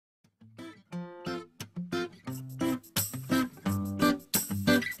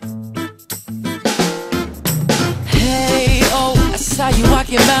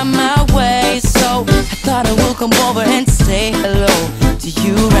out my way. So I thought I would come over and say hello to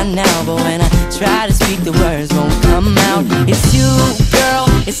you right now, but when I try to speak, the words won't come out. It's you, girl,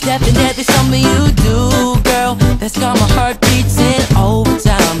 it's definitely something you do, girl, that's got my heart beating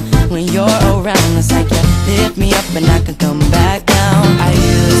overtime. When you're around, it's like you lift me up and I can come back down. I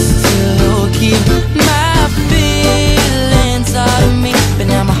used to keep my feelings out of me, but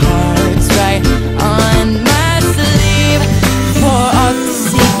now my heart's right on my sleeve for all to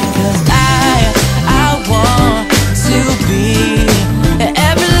see, because I want to be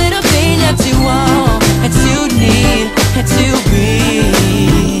every little thing that you want, that you need, that you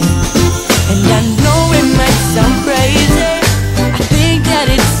be. And I know it might sound crazy, I think that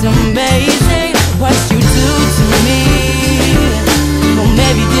it's amazing what you do to me. Well,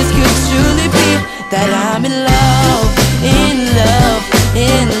 maybe this could truly be that I'm in love, in love,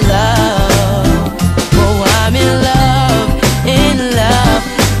 in love. Oh, I'm in love, in love,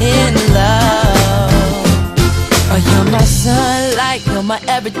 in love. Oh, you're my sunlight, you're my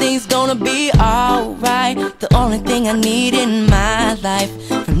everything's gonna be alright. The only thing I need in my life.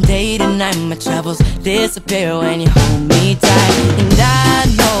 From day to night, my troubles disappear when you hold me tight. And I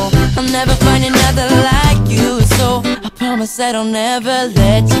know I'll never find another like you, so I promise that I'll never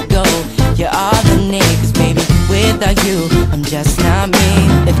let you go. You're all I need, 'cause baby, without you, I'm just not me.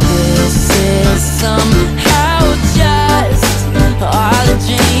 If this is somehow just all a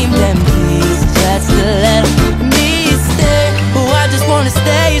dream, then please just let me stay. Oh, I just wanna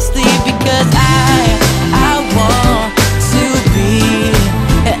stay asleep, because I want to be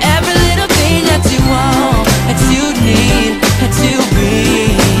every little thing that you want, that you need, that you be.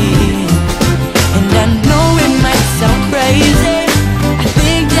 And I know it might sound crazy, I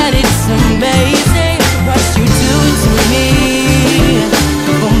think that it's amazing what you do to me.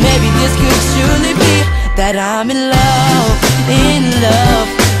 Well, maybe this could truly be that I'm in love, in love,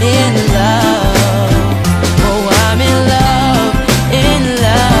 in love. Oh, I'm in love, in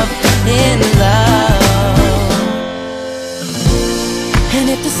love, in love. And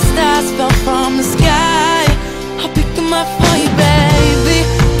if the stars fell from the sky, I'll pick them up for you, baby,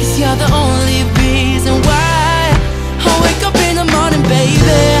 'cause you're the only reason why I wake up in the morning,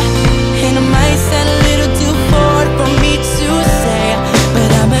 baby. And I might sound a little too forward for me to say, but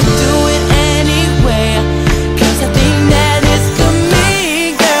I'ma do it anyway, 'cause I think that it's for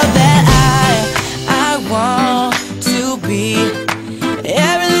me, girl, that I want to be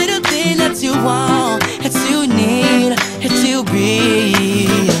every little thing that you want, that you need, that you be.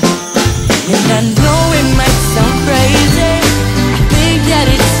 And I know it might sound crazy, I think that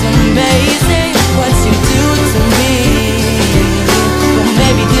it's amazing what you do to me. Well,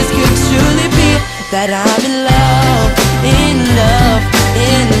 maybe this could truly be that